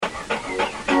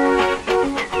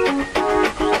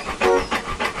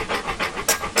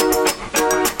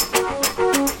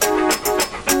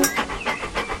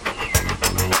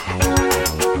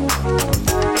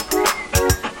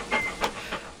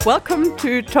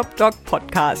to Top Dog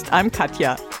Podcast. I'm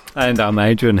Katja. And I'm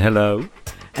Adrian. Hello.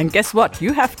 And guess what?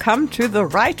 You have come to the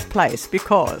right place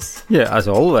because... Yeah, as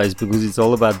always, because it's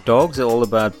all about dogs, all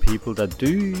about people that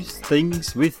do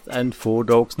things with and for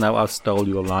dogs. Now I stole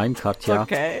your line, Katja.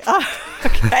 Okay.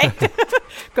 Okay.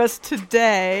 Because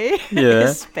today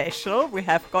is special. We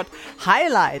have got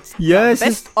highlights. Yes.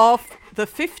 Best of the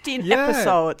 15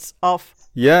 episodes of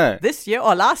this year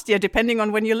or last year, depending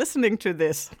on when you're listening to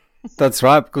this. That's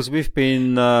right, because we've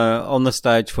been on the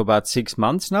stage for about 6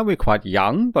 months now. We're quite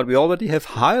young, but we already have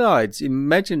highlights.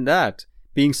 Imagine that,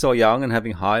 being so young and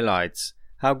having highlights.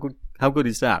 How good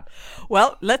is that?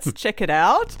 Well, let's check it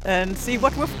out and see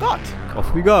what we've got.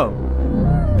 Off we go.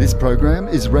 This program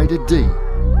is rated D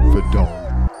for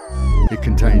dog. It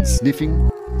contains sniffing,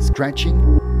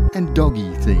 scratching and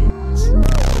doggy themes.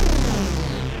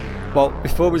 Well,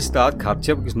 before we start,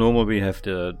 Katja, because normally we have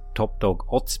the Top Dog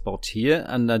Hotspot here,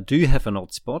 and I do have an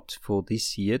hotspot for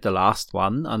this year, the last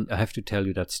one, and I have to tell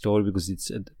you that story because it's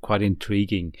quite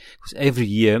intriguing. Because every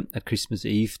year at Christmas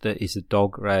Eve there is a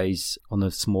dog race on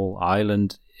a small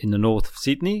island in the north of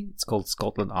Sydney. It's called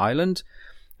Scotland Island,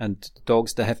 and the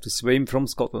dogs, they have to swim from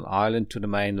Scotland Island to the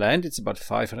mainland. It's about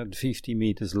 550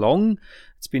 meters long.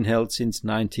 It's been held since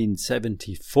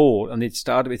 1974, and it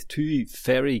started with two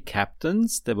ferry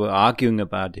captains. They were arguing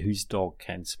about whose dog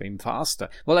can swim faster.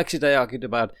 Well, actually, they argued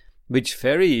about which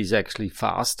ferry is actually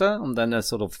faster, and then they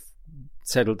sort of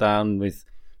settled down with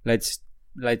let's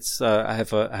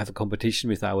have a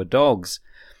competition with our dogs.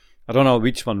 I don't know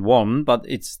which one won, but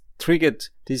it's triggered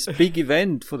this big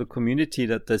event for the community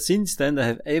that since then they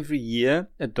have every year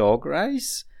a dog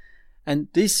race, and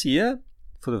this year,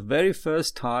 for the very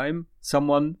first time,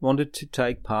 someone wanted to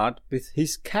take part with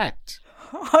his cat.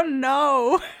 Oh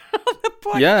no! The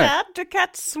poor cat. The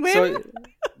cat swim. So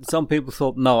some people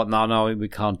thought, no, we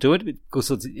can't do it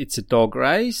because it's a dog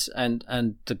race, and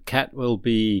the cat will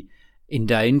be in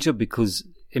danger because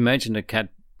imagine a cat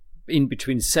in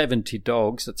between 70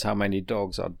 dogs. That's how many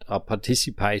dogs are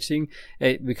participating.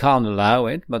 We can't allow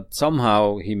it, but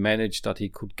somehow he managed that he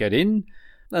could get in.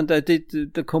 And they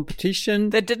did the competition.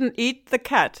 They didn't eat the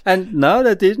cat. And no,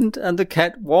 they didn't. And the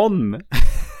cat won.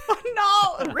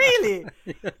 Oh, no, really?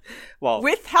 Well,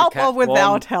 with help or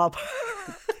without help?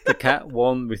 The cat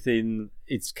won within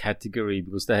its category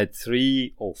because they had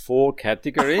 3 or 4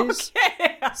 categories.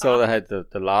 Okay. So they had the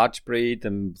large breed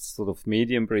and sort of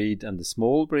medium breed and the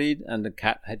small breed. And the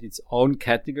cat had its own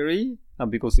category. And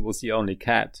because it was the only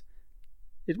cat,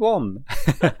 it won.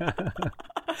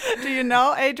 Do you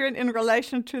know, Adrian, in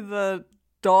relation to the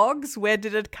dogs, where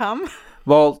did it come?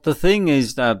 Well, the thing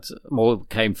is that, it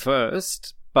came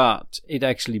first, but it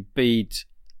actually beat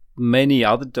many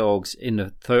other dogs in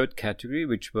the third category,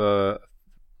 which were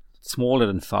smaller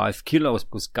than 5 kilos,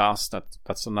 because Gus,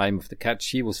 that's the name of the cat,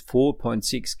 she was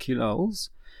 4.6 kilos,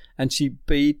 and she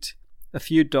beat a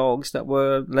few dogs that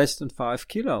were less than 5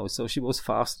 kilos, so she was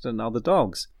faster than other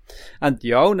dogs. And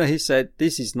the owner, he said,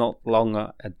 this is not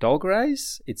longer a dog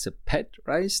race, it's a pet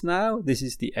race now. This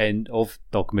is the end of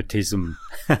dogmatism.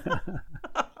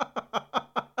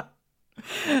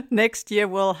 Next year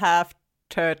we'll have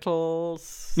turtles,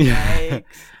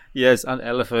 snakes. Yes, and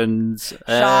elephants.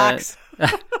 Sharks.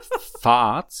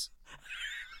 Farts.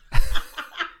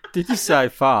 Did you say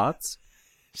farts?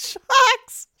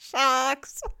 Sharks.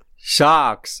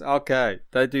 Sharks, okay.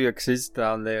 They do exist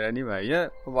down there anyway, yeah?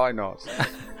 Why not?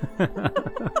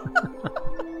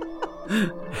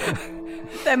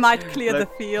 They might clear the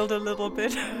field a little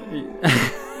bit.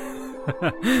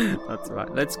 That's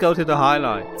right. Let's go to the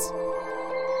highlights.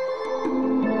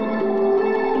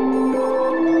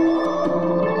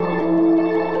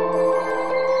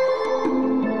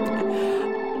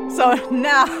 So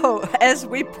now, as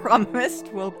we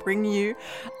promised, we'll bring you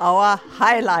our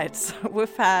highlights.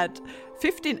 We've had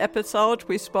 15 episodes.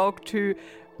 We spoke to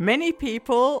many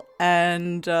people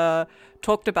and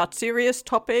talked about serious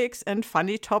topics and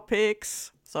funny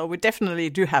topics. So we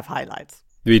definitely do have highlights.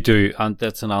 We do, and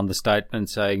that's an understatement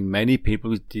saying many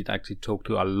people. We did actually talk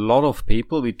to a lot of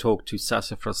people. We talked to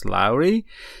Sassafras Lowry.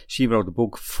 She wrote a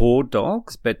book for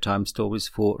dogs, bedtime stories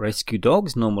for rescue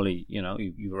dogs. Normally,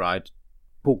 you write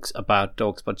books about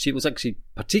dogs, but she was actually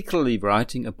particularly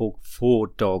writing a book for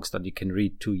dogs that you can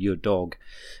read to your dog.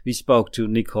 We spoke to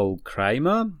Nicole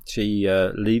Kramer. She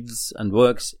lives and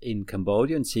works in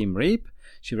Cambodia in Siem Reap.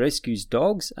 She rescues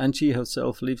dogs, and she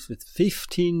herself lives with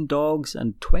 15 dogs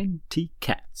and 20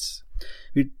 cats.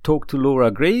 We talked to Laura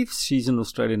Greaves. She's an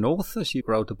Australian author. She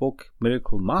wrote a book,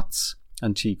 Miracle Mutts,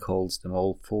 and she calls them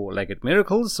all four-legged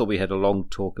miracles. So we had a long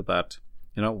talk about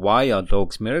why are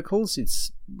dogs miracles?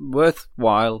 It's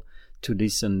worthwhile to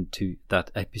listen to that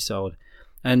episode.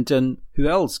 And then who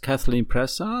else? Kathleen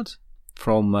Prasad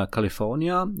from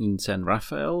California in San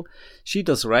Rafael. She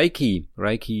does Reiki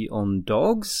on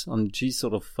dogs, and she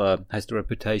sort of has the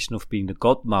reputation of being the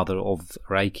godmother of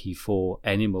Reiki for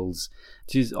animals.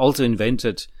 She's also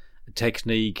invented a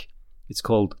technique. It's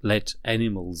called Let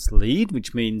Animals Lead,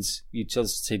 which means you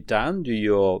just sit down, do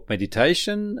your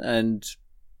meditation, and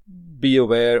be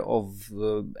aware of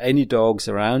any dogs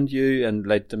around you and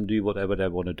let them do whatever they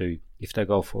want to do. If they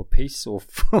go for a piss or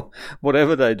for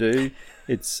whatever they do,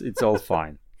 it's all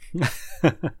fine.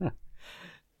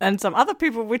 And some other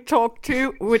people we talked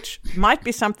to, which might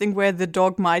be something where the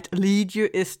dog might lead you,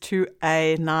 is to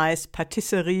a nice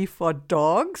patisserie for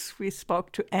dogs. We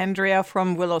spoke to Andrea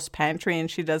from Willow's Pantry,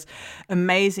 and she does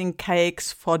amazing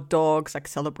cakes for dogs, like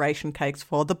celebration cakes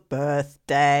for the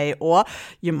birthday, or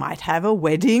you might have a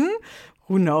wedding.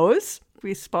 Who knows?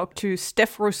 We spoke to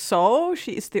Steph Rousseau.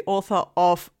 She is the author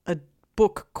of a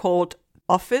book called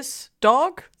Office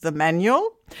Dog, the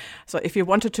Manual. So if you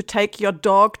wanted to take your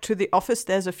dog to the office,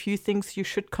 there's a few things you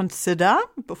should consider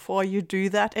before you do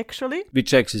that, actually.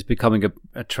 Which actually is becoming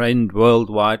a trend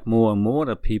worldwide more and more,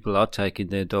 that people are taking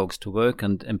their dogs to work,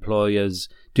 and employers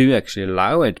do actually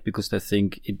allow it because they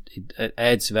think it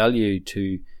adds value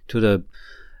to the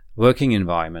working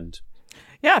environment.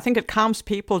 Yeah, I think it calms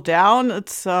people down.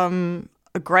 It's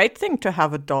a great thing to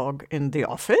have a dog in the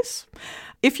office.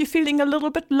 If you're feeling a little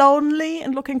bit lonely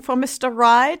and looking for Mr.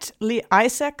 Right, Lee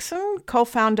Isaacson,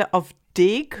 co-founder of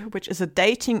Dig, which is a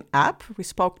dating app. We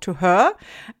spoke to her,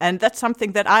 and that's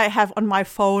something that I have on my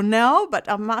phone now, but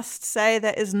I must say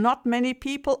there is not many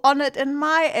people on it in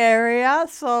my area,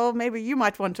 so maybe you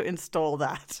might want to install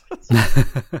that.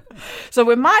 So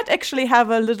we might actually have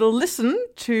a little listen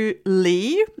to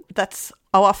Lee. That's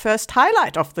our first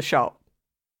highlight of the show.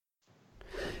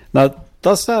 Now,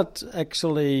 does that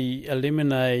actually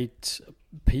eliminate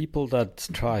people that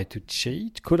try to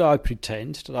cheat? Could I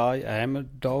pretend that I am a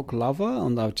dog lover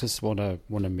and I just want to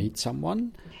meet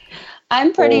someone?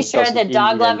 I'm pretty sure that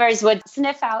dog lovers would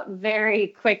sniff out very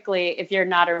quickly if you're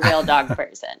not a real dog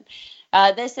person.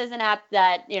 This is an app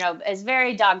that, is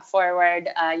very dog forward.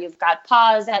 You've got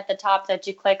paws at the top that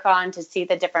you click on to see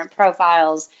the different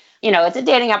profiles. It's a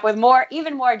dating app with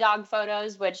even more dog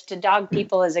photos, which to dog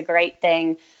people is a great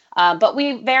thing. But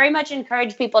we very much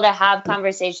encourage people to have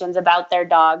conversations about their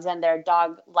dogs and their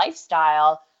dog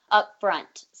lifestyle up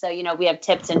front. So, we have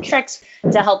tips and tricks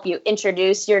to help you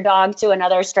introduce your dog to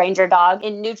another stranger dog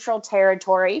in neutral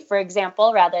territory, for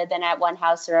example, rather than at one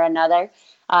house or another.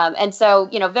 And so,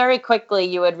 very quickly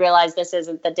you would realize this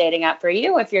isn't the dating app for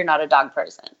you if you're not a dog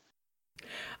person.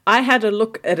 I had a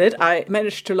look at it. I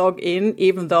managed to log in,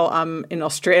 even though I'm in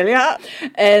Australia.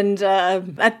 And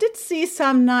I did see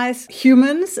some nice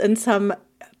humans and some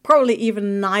probably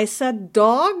even nicer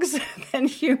dogs than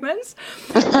humans.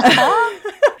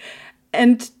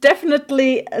 And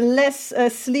definitely less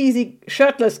sleazy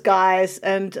shirtless guys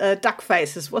and duck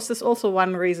faces. Was this also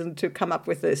one reason to come up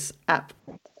with this app?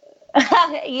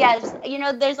 Yes.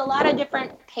 There's a lot of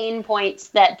different pain points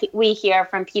that we hear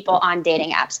from people on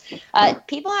dating apps.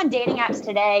 People on dating apps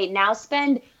today now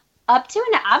spend up to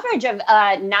an average of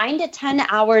 9 to 10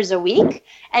 hours a week,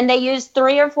 and they use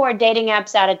 3 or 4 dating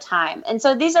apps at a time. And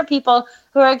so these are people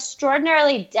who are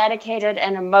extraordinarily dedicated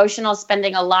and emotional,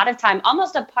 spending a lot of time,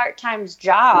 almost a part-time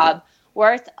job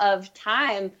worth of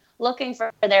time looking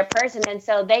for their person. And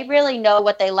so they really know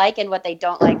what they like and what they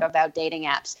don't like about dating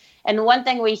apps. And one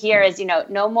thing we hear is,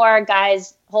 no more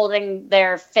guys holding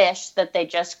their fish that they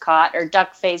just caught, or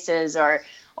duck faces, or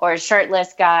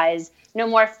shirtless guys. No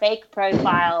more fake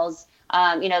profiles.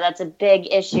 That's a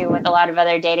big issue with a lot of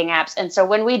other dating apps. And so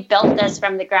when we built this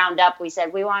from the ground up, we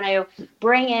said we want to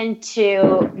bring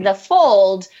into the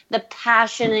fold the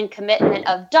passion and commitment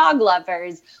of dog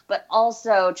lovers, but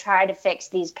also try to fix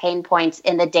these pain points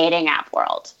in the dating app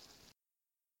world.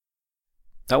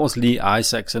 That was Lee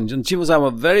Isaacson, and she was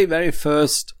our very, very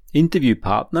first interview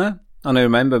partner. And I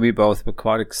remember we both were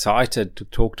quite excited to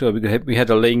talk to her. We had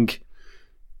a link,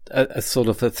 a sort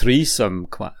of a threesome,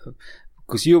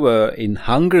 because you were in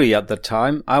Hungary at the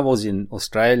time, I was in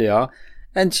Australia,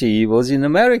 and she was in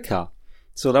America.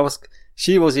 So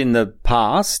she was in the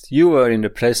past, you were in the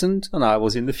present, and I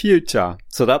was in the future.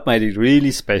 So that made it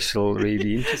really special,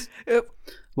 really interesting.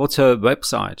 What's her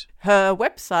website? Her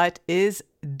website is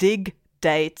digdates.com.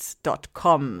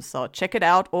 So check it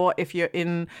out, or if you're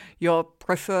in your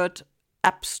preferred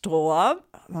app store,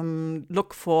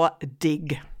 look for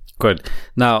Dig. Good.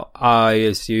 Now, I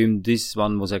assume this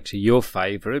one was actually your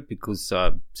favorite because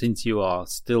since you are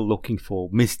still looking for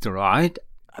Mr. Right.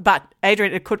 But,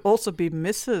 Adrian, it could also be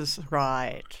Mrs.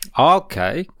 Right.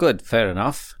 Okay, good. Fair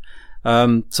enough.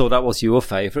 So that was your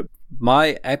favorite.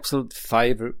 My absolute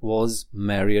favorite was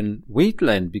Marion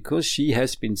Wheatland, because she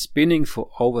has been spinning for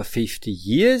over 50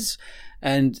 years.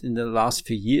 And in the last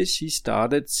few years, she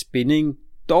started spinning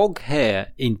dog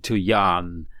hair into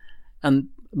yarn. And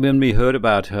when we heard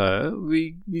about her,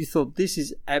 we thought, this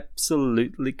is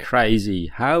absolutely crazy.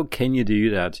 How can you do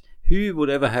that? Who would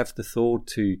ever have the thought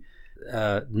to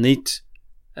knit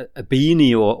a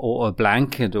beanie or a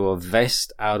blanket or a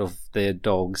vest out of their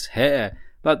dog's hair?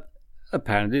 But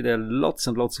apparently there are lots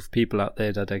and lots of people out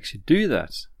there that actually do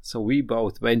that. So we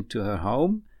both went to her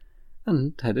home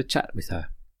and had a chat with her.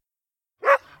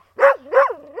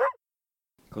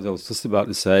 Because I was just about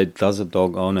to say, does a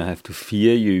dog owner have to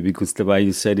fear you? Because the way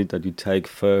you said it, that you take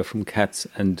fur from cats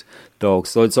and dogs.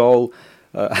 So it's all...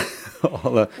 we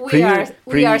are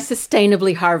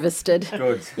sustainably harvested.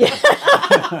 Good.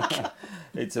 Yeah.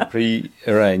 It's a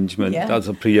pre-arrangement. Yeah. That's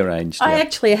a pre-arranged. I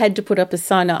actually had to put up a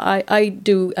sign. I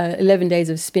do 11 days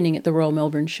of spinning at the Royal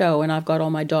Melbourne Show, and I've got all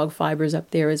my dog fibres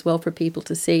up there as well for people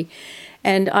to see.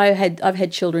 And I've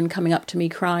had children coming up to me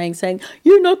crying, saying,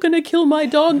 "You're not going to kill my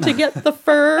dog to get the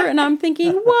fur." And I'm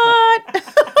thinking, what?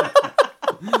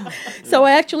 So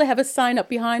I actually have a sign up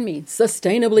behind me,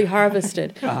 sustainably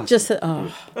harvested.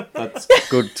 That's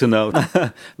good to know.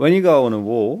 When you go on a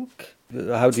walk,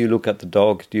 how do you look at the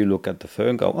dog? Do you look at the fur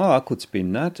and go, I could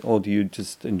spin that? Or do you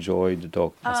just enjoy the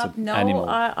dog as an animal?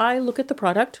 No, I look at the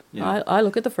product. Yeah. I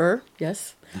look at the fur,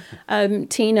 yes.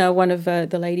 Tina, one of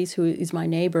the ladies who is my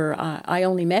neighbour, I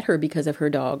only met her because of her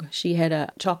dog. She had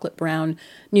a chocolate brown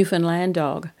Newfoundland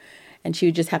dog. And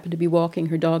she just happened to be walking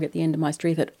her dog at the end of my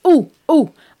street. I thought,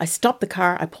 I stopped the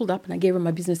car, I pulled up and I gave her my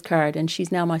business card, and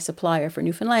she's now my supplier for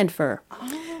Newfoundland fur.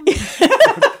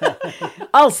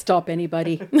 I'll stop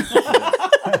anybody.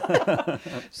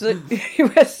 So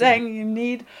you were saying you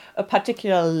need a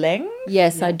particular length?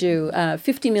 Yes, I do.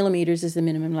 50 millimetres is the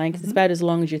minimum length. It's about as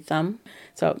long as your thumb.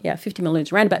 So, 50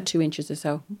 millimetres, around about 2 inches or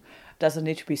so. Does it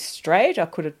need to be straight, or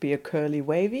could it be a curly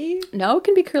wavy? No, it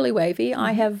can be curly wavy.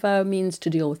 I have means to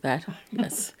deal with that.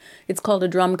 Yes. It's called a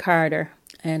drum carder,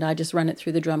 and I just run it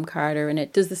through the drum carder, and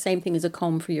it does the same thing as a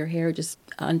comb for your hair, just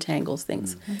untangles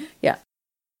things. Mm-hmm. Yeah.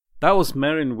 That was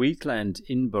Marion Wheatland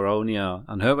in Baronia,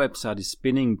 and her website is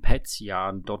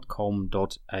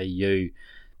spinningpetsyarn.com.au.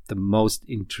 The most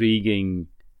intriguing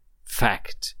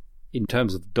fact in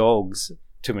terms of dogs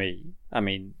to me. I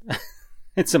mean,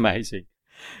 it's amazing.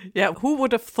 Yeah, who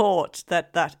would have thought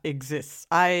that exists?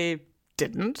 I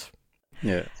didn't.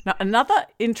 Yeah. Now, another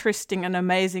interesting and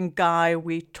amazing guy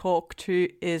we talked to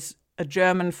is a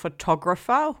German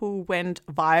photographer who went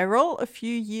viral a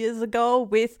few years ago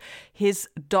with his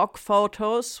dog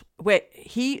photos, where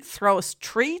he throws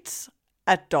treats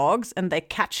at dogs and they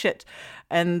catch it,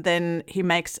 and then he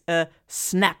makes a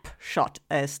snapshot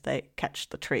as they catch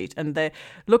the treat, and they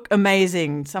look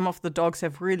amazing. Some of the dogs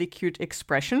have really cute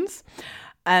expressions.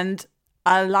 And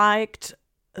I liked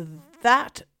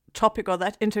that topic or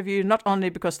that interview not only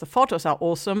because the photos are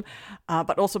awesome,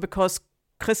 but also because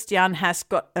Christian has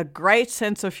got a great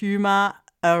sense of humor,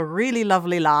 a really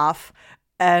lovely laugh,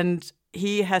 and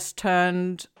he has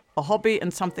turned a hobby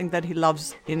and something that he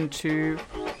loves into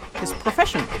his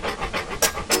profession.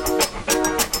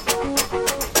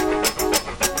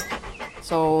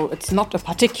 So it's not a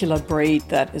particular breed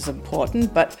that is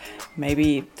important, but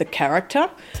maybe the character.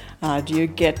 Do you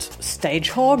get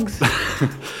stage hogs?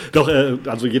 Doch,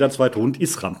 also jeder zweite Hund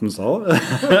ist Rampensau.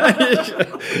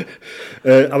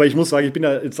 Aber ich muss sagen, ich bin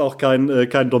ja jetzt auch kein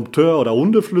Dompteur oder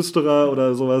Hundeflüsterer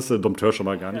oder sowas. Dompteur schon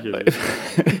mal gar nicht.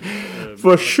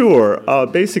 For sure.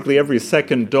 Basically every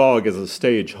second dog is a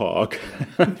stage hog.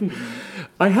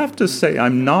 I have to say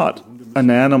I'm not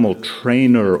an animal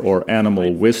trainer or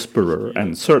animal whisperer,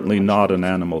 and certainly not an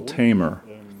animal tamer.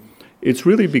 It's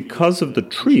really because of the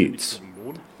treats.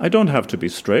 I don't have to be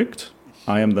strict.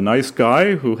 I am the nice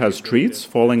guy who has treats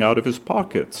falling out of his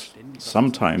pockets,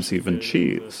 sometimes even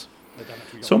cheese.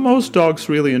 So most dogs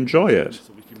really enjoy it.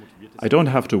 I don't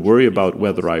have to worry about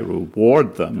whether I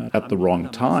reward them at the wrong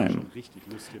time.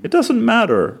 It doesn't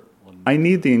matter. I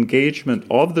need the engagement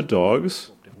of the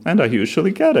dogs, and I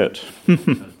usually get it.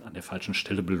 An der falschen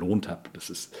Stelle belohnt habe.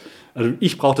 Also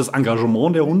ich brauche das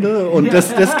Engagement der Hunde und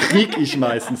das kriege ich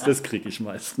meistens.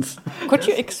 Could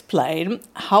you explain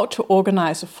how to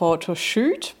organize a photo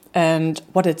shoot and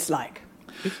what it's like?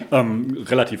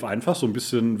 Relativ einfach, so ein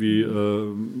bisschen wie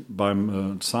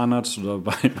beim Zahnarzt oder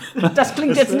beim... Das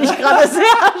klingt jetzt nicht gerade sehr...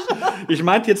 Ich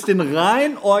meinte jetzt den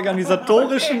rein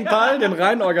organisatorischen Teil.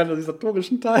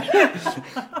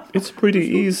 It's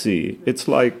pretty easy. It's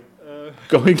like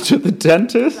Going to the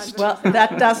dentist? Well,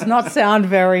 that does not sound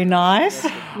very nice,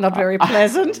 not very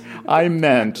pleasant. I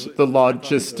meant the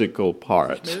logistical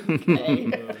part.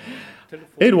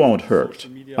 It won't hurt,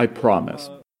 I promise.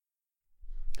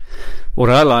 What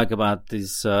I like about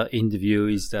this interview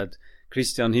is that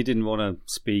Christian, he didn't want to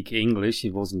speak English. He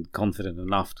wasn't confident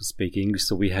enough to speak English,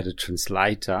 so we had a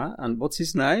translator. And what's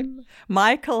his name?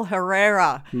 Michael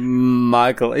Herrera.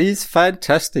 Michael, he's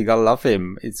fantastic. I love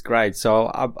him. It's great. So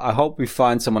I hope we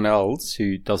find someone else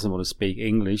who doesn't want to speak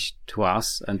English to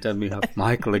us, and then we have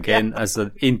Michael again as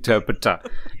an interpreter.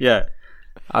 Yeah,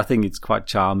 I think it's quite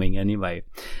charming anyway.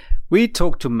 We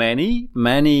talked to Manny.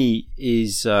 Manny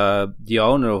is the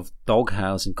owner of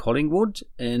Doghouse in Collingwood,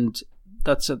 and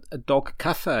that's a dog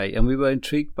cafe, and we were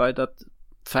intrigued by that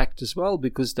fact as well,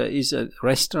 because there is a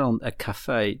restaurant, a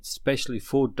cafe, especially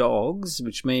for dogs,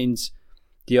 which means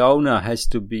the owner has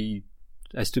to be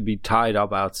tied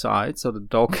up outside so the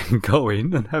dog can go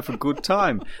in and have a good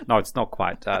time. No, it's not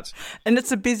quite that. And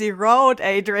it's a busy road,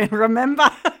 Adrian, remember?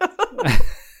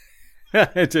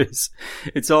 It is.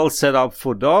 It's all set up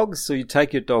for dogs, so you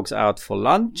take your dogs out for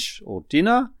lunch or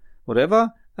dinner,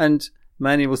 whatever, and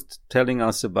Manny was telling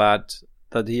us about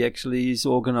that he actually is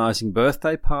organizing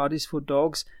birthday parties for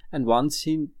dogs, and once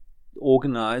he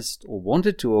organized or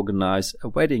wanted to organize a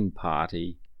wedding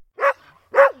party.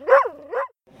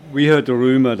 We heard the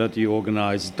rumor that you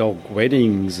organize dog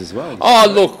weddings as well.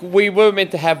 Oh, look, we were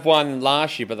meant to have one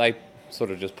last year, but they sort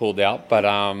of just pulled out. But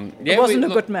yeah, it wasn't a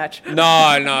good match. No,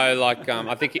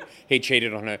 I think he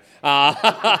cheated on her.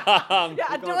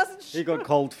 He got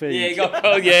cold feet. Yeah, he got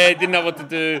cold. Yeah, didn't know what to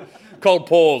do. Cold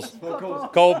paws.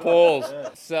 Cold paws.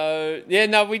 So yeah,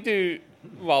 no, we do.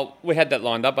 Well, we had that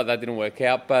lined up, but that didn't work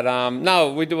out. But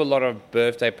no, we do a lot of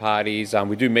birthday parties.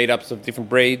 We do meetups of different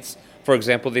breeds. For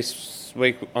example, this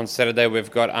week on Saturday we've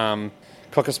got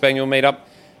Cocker Spaniel meetup,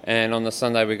 and on the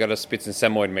Sunday we've got a Spitz and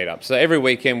Samoyed meetup. So every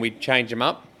weekend we change them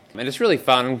up, and it's really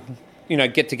fun. You know,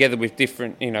 get together with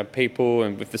different people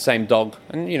and with the same dog,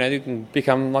 and you can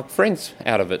become like friends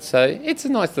out of it. So it's a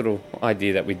nice little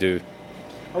idea that we do.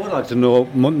 I would like to know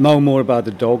more about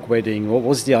the dog wedding. What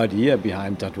was the idea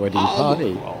behind that wedding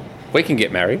party? Well, we can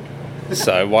get married,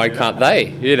 so why can't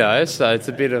they? So it's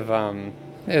a bit of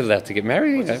they're allowed to get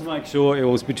married. Just make sure it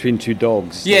was between two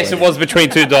dogs. Yes, it was between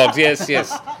two dogs. Yes,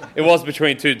 it was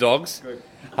between two dogs. You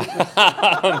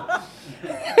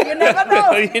never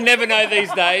know. You never know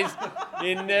these days.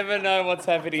 You never know what's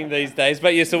happening these days.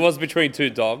 But yes, it was between two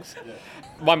dogs. Yeah.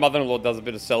 My mother-in-law does a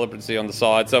bit of celebrancy on the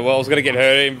side, so I was going to get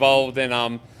her involved,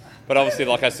 and but obviously,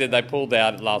 like I said, they pulled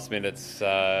out at last minute. So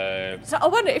I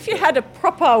wonder if you had a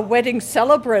proper wedding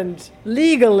celebrant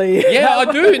legally. Yeah,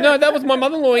 I do. No, that was my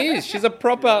mother-in-law. She's a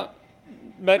proper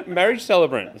marriage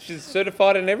celebrant. She's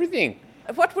certified and everything.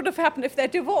 What would have happened if they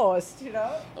divorced?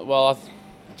 Well,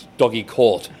 doggy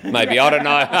court, maybe. I don't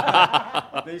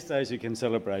know. These days, you can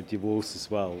celebrate divorce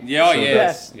as well.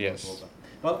 Yeah, so yes.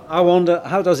 Well, I wonder,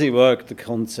 how does it work, the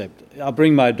concept? I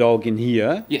bring my dog in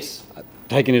here. Yes.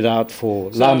 Taking it out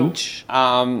for lunch.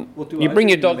 You bring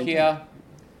your dog here.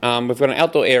 We've got an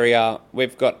outdoor area.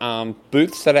 We've got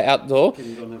booths that are outdoor. Can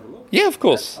you go and have a look? Yeah, of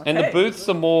course. Okay. And the booths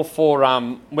are more for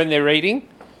when they're eating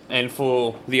and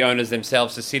for the owners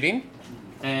themselves to sit in.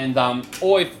 And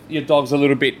or if your dog's a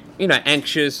little bit,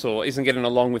 anxious or isn't getting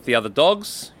along with the other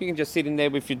dogs, you can just sit in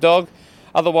there with your dog.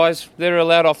 Otherwise, they're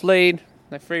allowed off lead.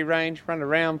 They're free range, run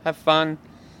around, have fun.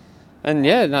 And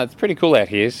yeah, no, it's pretty cool out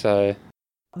here. So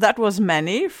that was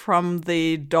Manny from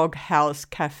the Doghouse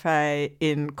Cafe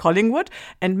in Collingwood.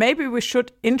 And maybe we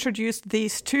should introduce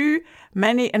these two,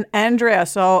 Manny and Andrea.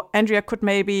 So Andrea could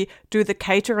maybe do the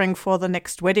catering for the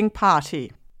next wedding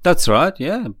party. That's right,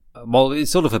 yeah. Well,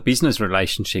 it's sort of a business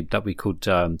relationship that we could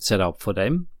set up for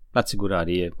them. That's a good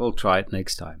idea. We'll try it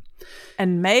next time.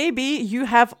 And maybe you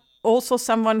have also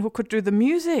someone who could do the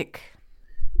music.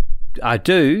 I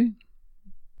do,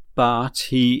 but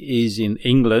he is in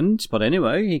England. But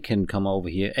anyway, he can come over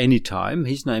here anytime.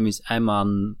 His name is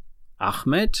Aman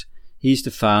Ahmed. He's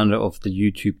the founder of the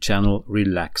YouTube channel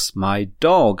Relax My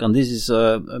Dog. And this is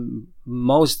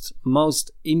most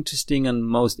interesting and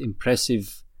most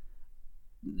impressive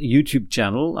YouTube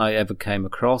channel I ever came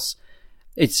across.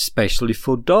 It's especially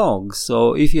for dogs.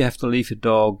 So if you have to leave your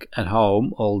dog at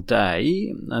home all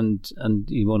day and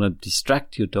you want to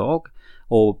distract your dog,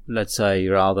 or let's say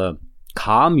rather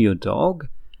calm your dog,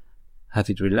 have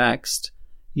it relaxed,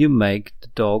 you make the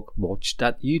dog watch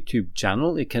that YouTube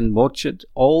channel. It can watch it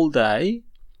all day.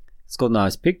 It's got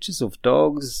nice pictures of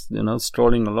dogs,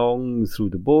 strolling along through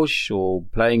the bush or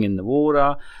playing in the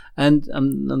water. And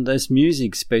there's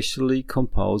music specially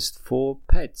composed for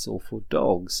pets or for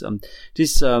dogs.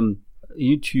 This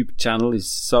YouTube channel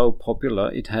is so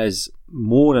popular. It has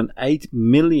more than 8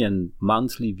 million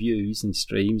monthly views and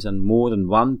streams and more than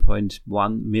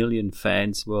 1.1 million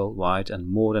fans worldwide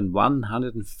and more than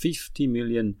 150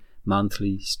 million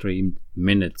monthly streamed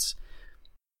minutes.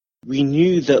 We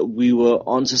knew that we were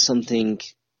onto something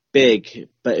big,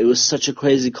 but it was such a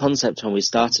crazy concept when we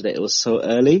started it. It was so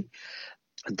early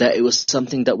that it was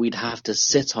something that we'd have to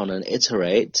sit on and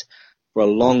iterate for a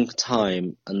long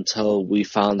time until we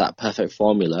found that perfect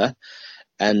formula.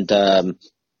 And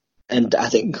I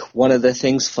think one of the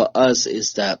things for us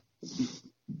is that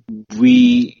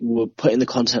we were putting the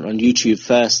content on YouTube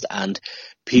first and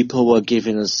people were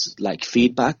giving us like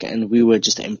feedback, and we were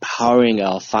just empowering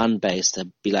our fan base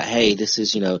to be like, hey, this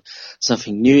is,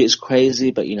 something new. It's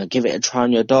crazy, but, give it a try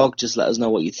on your dog. Just let us know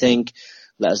what you think.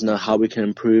 Let us know how we can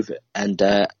improve it, and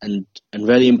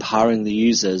really empowering the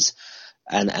users.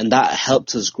 And that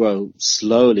helped us grow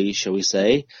slowly, shall we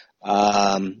say,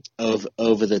 over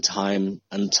the time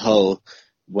until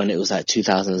when it was like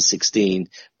 2016,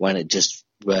 when it just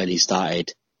really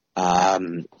started,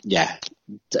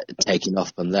 taking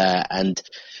off from there. And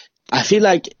I feel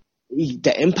like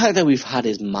the impact that we've had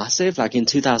is massive. Like in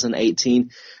 2018,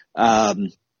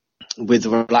 with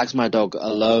Relax My Dog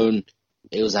alone,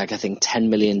 it was like, I think 10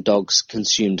 million dogs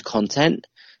consumed content,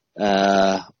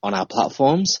 on our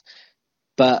platforms.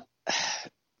 But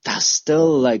that's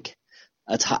still like,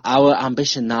 our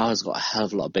ambition now has got a hell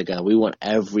of a lot bigger. We want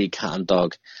every cat and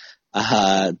dog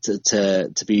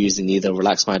to be using either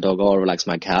Relax My Dog or Relax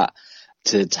My Cat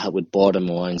to help with boredom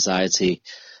or anxiety.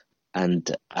 And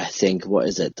I think,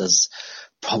 there's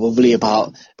probably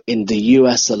about, in the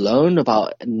US alone,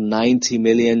 about 90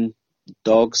 million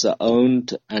dogs are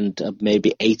owned and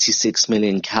maybe 86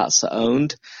 million cats are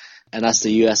owned. And that's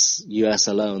the US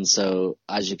alone. So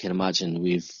as you can imagine,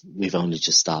 we've only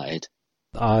just started.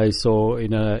 I saw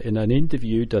in an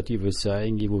interview that you were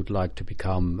saying you would like to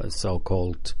become a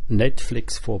so-called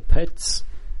Netflix for pets,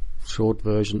 short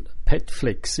version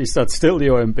Petflix. Is that still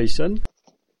your ambition?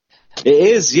 It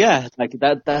is, yeah. Like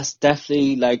that's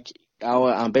definitely like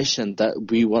our ambition, that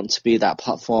we want to be that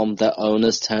platform that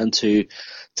owners turn to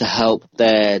help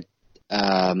their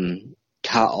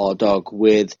cat or dog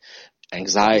with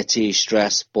anxiety,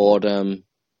 stress, boredom,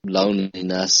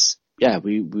 loneliness. Yeah,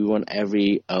 we want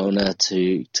every owner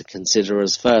to consider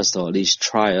us first, or at least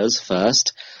try us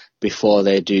first, before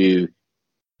they do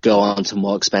go on to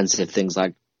more expensive things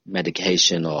like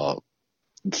medication or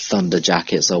thunder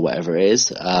jackets or whatever it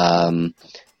is.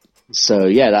 So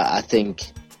yeah, I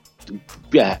think,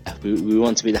 we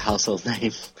want to be the household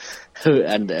name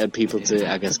and people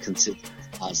to, I guess, consider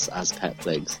us as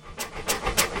Petflix.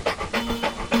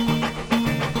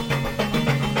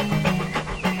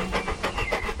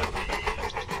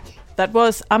 That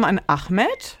was Aman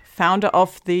Ahmed, founder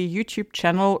of the YouTube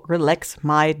channel Relax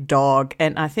My Dog.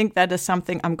 And I think that is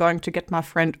something I'm going to get my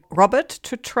friend Robert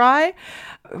to try,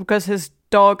 because his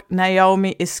dog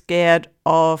Naomi is scared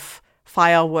of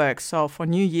fireworks. So for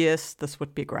New Year's, this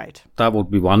would be great. That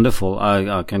would be wonderful.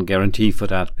 I can guarantee for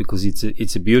that, because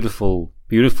it's a beautiful,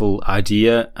 beautiful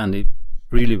idea, and it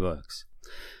really works.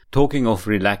 Talking of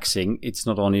relaxing, it's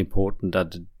not only important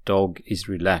that the dog is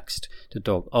relaxed. The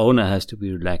dog owner has to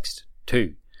be relaxed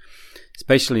too,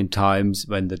 especially in times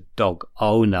when the dog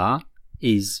owner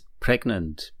is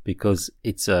pregnant, because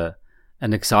it's an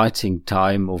exciting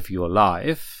time of your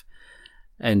life,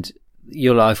 and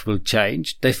your life will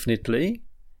change definitely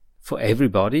for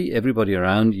everybody. Everybody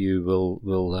around you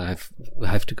will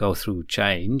have to go through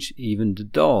change, even the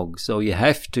dog. So you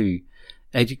have to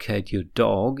educate your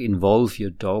dog, involve your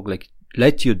dog, like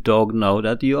let your dog know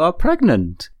that you are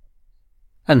pregnant.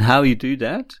 And how you do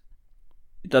that?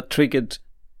 That triggered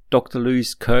Dr.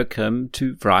 Lewis Kirkham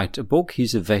to write a book.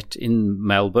 He's a vet in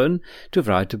Melbourne, to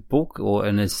write a book or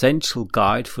an essential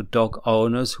guide for dog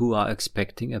owners who are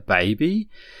expecting a baby,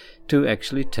 to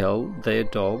actually tell their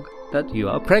dog that you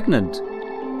are pregnant.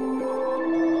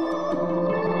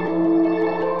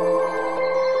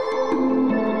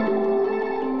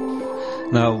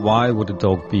 Now, why would a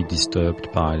dog be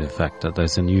disturbed by the fact that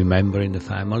there's a new member in the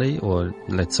family, or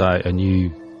let's say a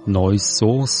new noise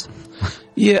source?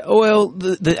 Yeah, well,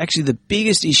 actually the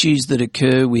biggest issues that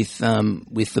occur with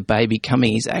the baby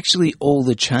coming is actually all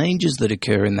the changes that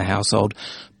occur in the household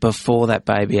before that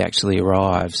baby actually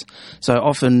arrives. So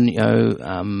often,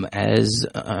 as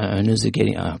owners are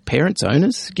getting,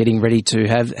 owners getting ready to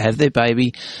have their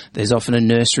baby, there's often a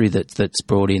nursery that's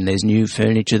brought in. There's new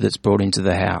furniture that's brought into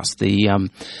the house.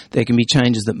 There can be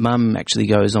changes that mum actually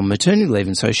goes on maternity leave,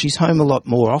 and so she's home a lot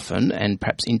more often and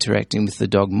perhaps interacting with the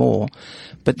dog more.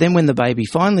 But then when the baby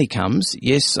finally comes,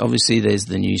 yes, obviously there's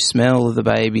the new smell of the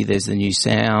baby, there's the new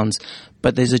sounds,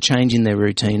 but there's a change in their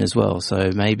routine as well.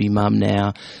 So maybe mum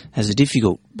now has a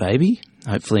difficult baby,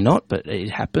 hopefully not, but it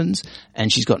happens,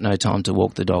 and she's got no time to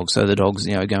walk the dog. So the dog's,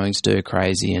 going stir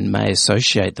crazy and may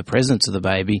associate the presence of the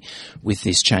baby with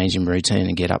this change in routine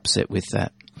and get upset with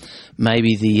that.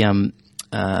 Maybe the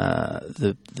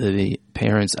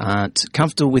parents aren't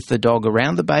comfortable with the dog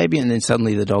around the baby, and then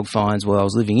suddenly the dog finds, well, I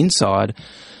was living inside,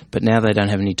 but now they don't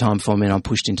have any time for me and I'm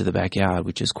pushed into the backyard,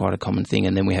 which is quite a common thing.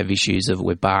 And then we have issues of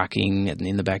we're barking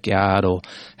in the backyard or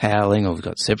howling, or we've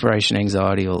got separation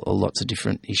anxiety, or lots of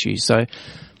different issues. So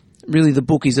really the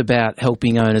book is about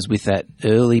helping owners with that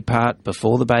early part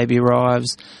before the baby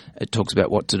arrives. It talks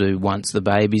about what to do once the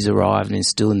baby's arrived and is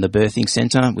still in the birthing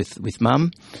centre with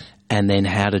mum, and then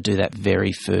how to do that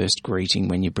very first greeting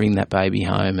when you bring that baby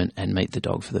home and meet the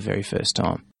dog for the very first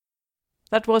time.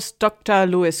 That was Dr.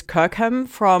 Lewis Kirkham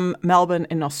from Melbourne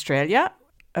in Australia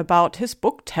about his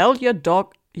book, Tell Your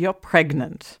Dog You're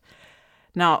Pregnant.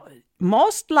 Now,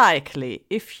 most likely,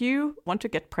 if you want to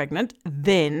get pregnant,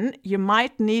 then you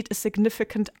might need a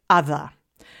significant other.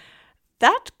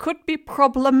 That could be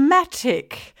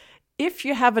problematic if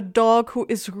you have a dog who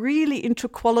is really into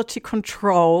quality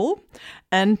control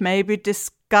and maybe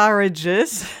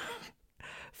discourages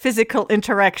physical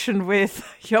interaction with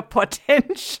your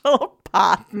potential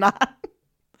partner,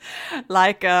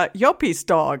 like Yopi's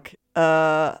dog,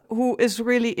 who is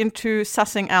really into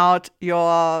sussing out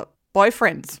your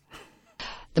boyfriends.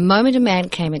 The moment a man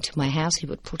came into my house, he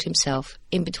would put himself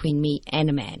in between me and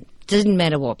a man. Didn't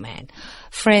matter what man.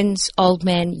 Friends, old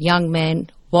man, young man,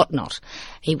 whatnot.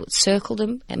 He would circle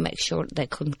them and make sure they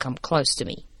couldn't come close to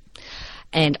me.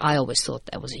 And I always thought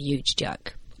that was a huge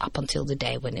joke, up until the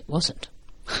day when it wasn't.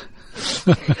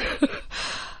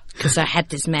 Because I had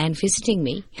this man visiting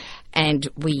me and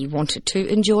we wanted to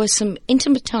enjoy some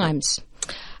intimate times.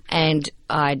 And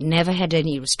I'd never had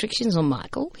any restrictions on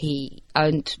Michael. He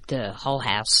owned the whole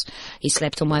house. He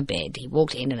slept on my bed. He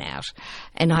walked in and out.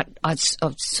 And I was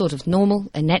sort of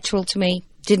normal and natural to me.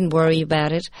 Didn't worry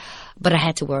about it. But I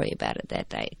had to worry about it that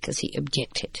day because he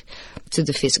objected to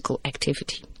the physical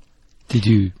activity. Did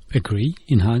you agree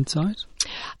in hindsight?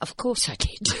 Of course I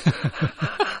did.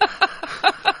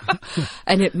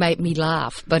 And it made me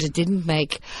laugh, but it didn't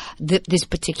make this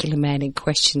particular man in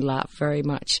question laugh very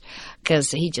much,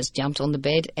 because he just jumped on the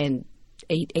bed and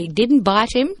he didn't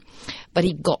bite him, but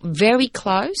he got very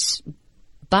close,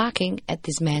 barking at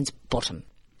this man's bottom.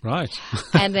 Right.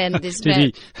 And then this Did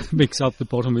he mix up the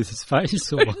bottom with his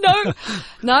face? Or?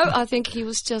 No, I think he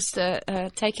was just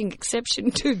taking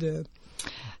exception to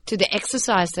the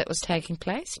exercise that was taking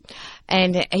place,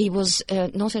 and he was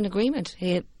not in agreement.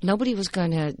 Nobody was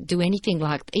going to do anything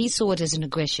like. He saw it as an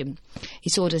aggression. He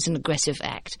saw it as an aggressive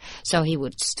act. So he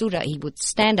would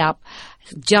stand up,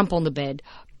 jump on the bed,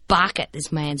 bark at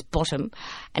this man's bottom,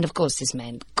 and of course this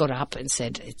man got up and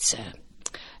said,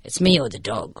 "It's me or the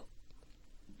dog."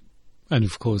 And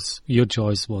of course your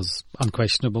choice was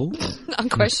unquestionable.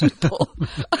 Unquestionable.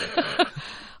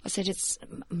 I said, "It's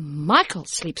Michael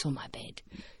sleeps on my bed.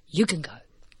 You can go."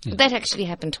 Yeah. That actually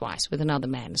happened twice with another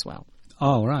man as well.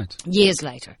 Oh, right. Years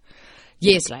later.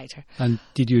 And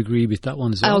did you agree with that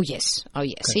one as well? Oh, yes.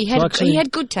 Okay. He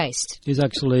had good taste. He's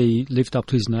actually lived up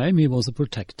to his name. He was a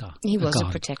protector. He was a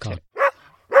protector.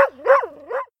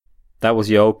 That was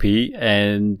Yopi,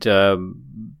 and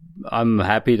I'm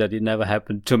happy that it never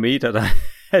happened to me, that I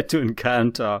had to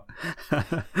encounter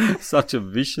such a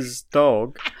vicious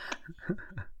dog.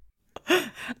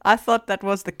 I thought that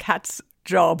was the cat's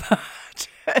job to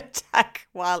attack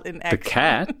while in action. The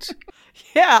cat?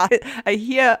 Yeah, I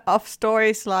hear of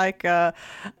stories like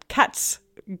cats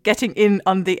getting in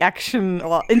on the action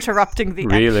or interrupting the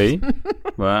really? action.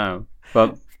 Really? Wow.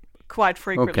 Well, quite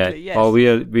frequently, okay. Yes. Well, we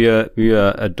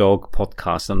are a dog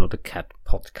podcast and not a cat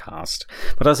podcast.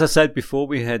 But as I said before,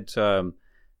 we had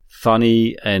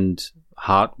funny and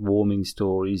heartwarming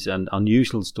stories and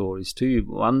unusual stories too.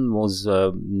 One was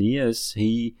Nias.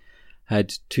 He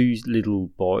had two little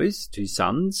boys, two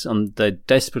sons, and they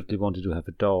desperately wanted to have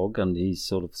a dog, and he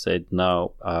sort of said,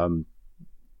 no,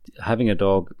 having a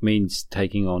dog means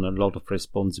taking on a lot of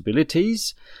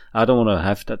responsibilities. I don't want to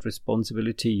have that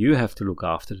responsibility. You have to look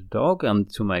after the dog, and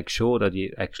to make sure that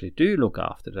you actually do look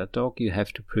after that dog, you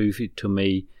have to prove it to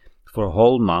me for a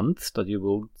whole month that you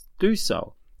will do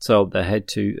so. So they had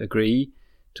to agree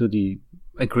to the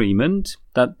agreement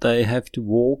that they have to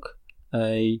walk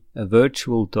a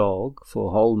virtual dog for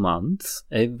a whole month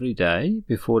every day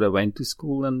before they went to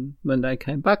school and when they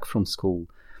came back from school.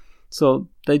 So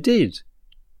they did.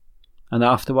 And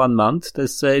after 1 month, they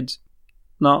said,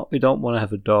 no, we don't want to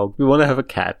have a dog. We want to have a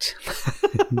cat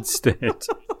instead.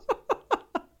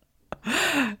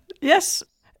 Yes,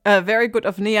 very good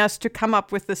of Nias to come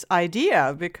up with this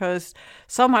idea, because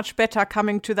so much better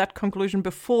coming to that conclusion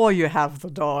before you have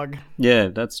the dog. Yeah,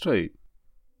 that's true.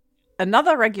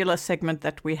 Another regular segment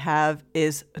that we have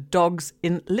is Dogs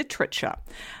in Literature.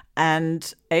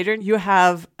 And Adrian, you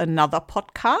have another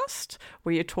podcast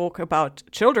where you talk about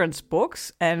children's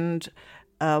books, and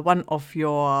one of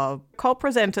your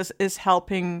co-presenters is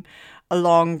helping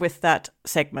along with that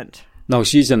segment. No,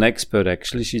 she's an expert,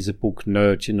 actually. She's a book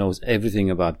nerd. She knows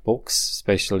everything about books,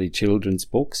 especially children's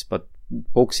books, but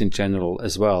books in general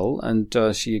as well. And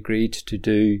she agreed to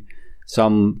do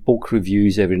some book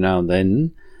reviews every now and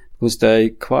then, because there are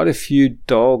quite a few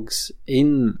dogs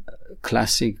in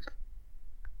classic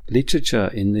literature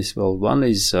in this world. One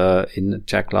is in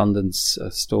Jack London's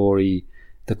story,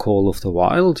 The Call of the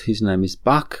Wild. His name is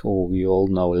Buck, or we all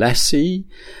know Lassie.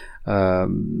 There are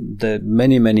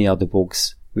many, many other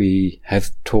books we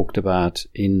have talked about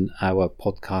in our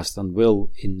podcast and will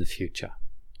in the future.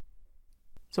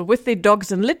 So with the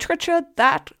Dogs in Literature,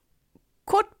 that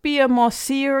could be a more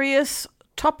serious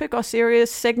topic or serious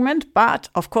segment, but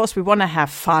of course we want to have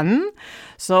fun.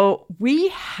 So we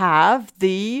have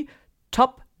the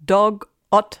Top Dog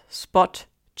Odd Spot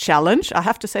Challenge. I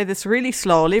have to say this really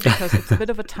slowly because it's a bit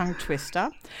of a tongue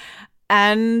twister.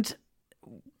 And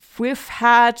we've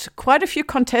had quite a few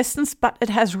contestants, but it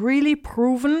has really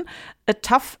proven a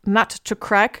tough nut to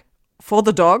crack for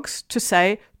the dogs to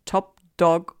say Top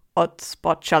Dog Odd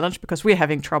Spot Challenge, because we're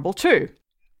having trouble too.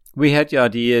 We had the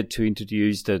idea to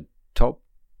introduce the Top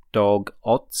Dog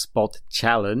Odd Spot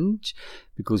Challenge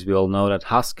because we all know that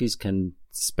huskies can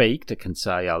speak. They can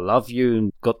say, I love you,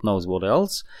 and God knows what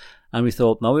else. And we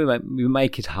thought, no, we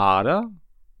make it harder.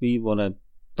 We want a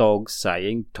dog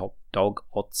saying Top Dog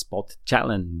Odd Spot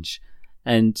Challenge.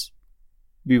 And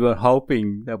we were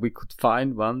hoping that we could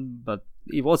find one, but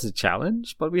it was a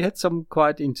challenge. But we had some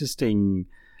quite interesting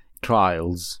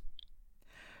trials.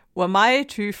 Well, my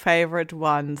two favorite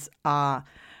ones are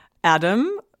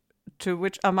Adam, to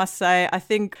which I must say I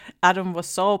think Adam was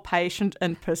so patient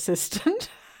and persistent.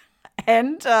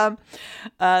 And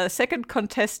second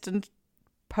contestant,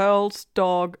 Pearl's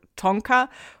dog, Tonka,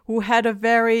 who had a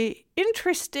very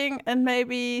interesting and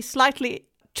maybe slightly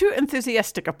too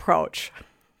enthusiastic approach.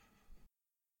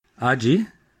 Aji,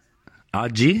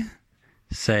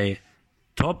 say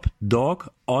Top Dog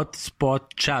Odd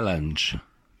Spot Challenge.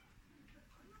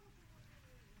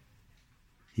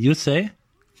 You say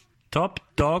Top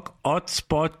Dog Odd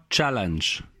Spot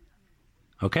Challenge.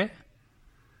 Okay?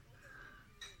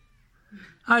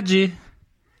 Aji,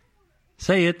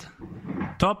 say it.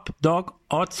 Top Dog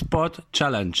Odd Spot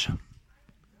Challenge.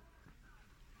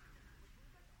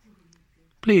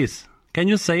 Please, can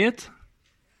you say it?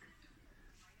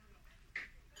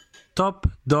 Top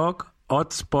Dog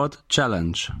Odd Spot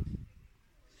Challenge.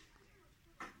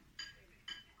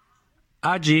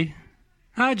 Aji,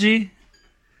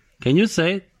 can you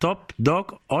say Top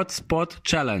Dog Odd Spot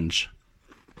Challenge?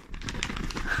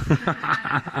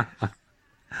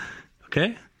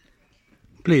 Okay?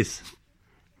 Please.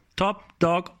 Top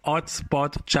Dog Odd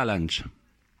Spot Challenge.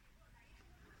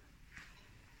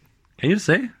 Can you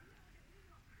say?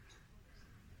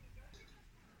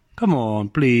 Come on,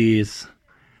 please.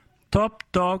 Top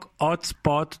Dog Odd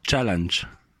Spot Challenge.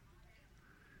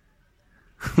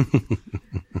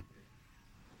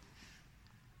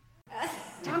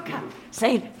 Tonka,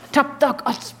 say Top Dog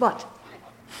Odd Spot.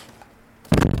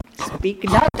 Speak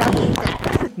now, don't eat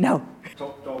it. No.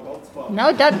 Top Dog Odd Spot.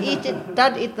 No, don't eat it.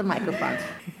 Don't eat the microphone.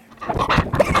 Let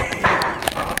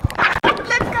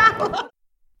go.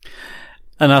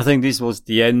 And I think this was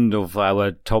the end of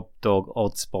our Top Dog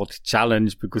Odd Spot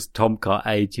Challenge because Tomka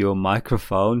ate your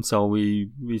microphone, so we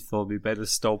thought we better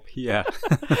stop here.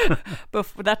 But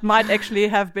that might actually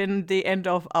have been the end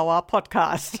of our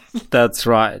podcast. That's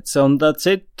right. So that's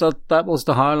it. That was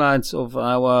the highlights of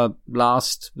our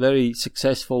last very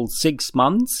successful 6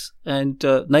 months. And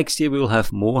next year we'll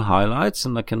have more highlights,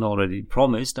 and I can already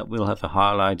promise that we'll have a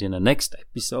highlight in the next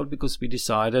episode because we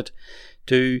decided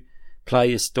to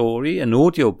play a story, an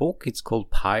audio book. It's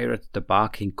called Pirate the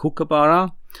Barking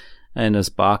Kookaburra, and as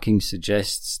Barking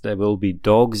suggests, there will be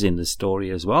dogs in the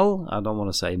story as well. I don't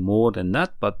want to say more than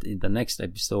that, but in the next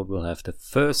episode we'll have the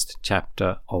first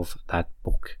chapter of that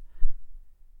book.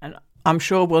 And I'm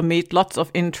sure we'll meet lots of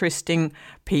interesting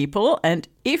people, and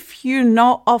if you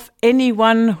know of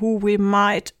anyone who we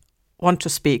might want to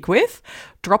speak with,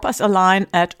 drop us a line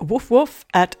at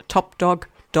woofwoof@topdog.com.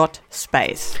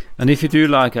 .space. And if you do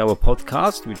like our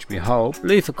podcast, which we hope,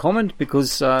 leave a comment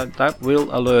because that will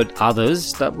alert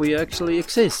others that we actually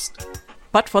exist.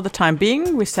 But for the time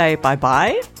being, we say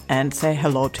bye-bye and say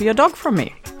hello to your dog from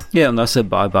me. Yeah, and I say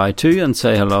bye-bye too and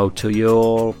say hello to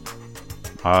your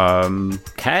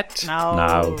cat?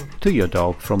 No. To your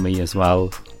dog from me as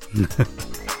well.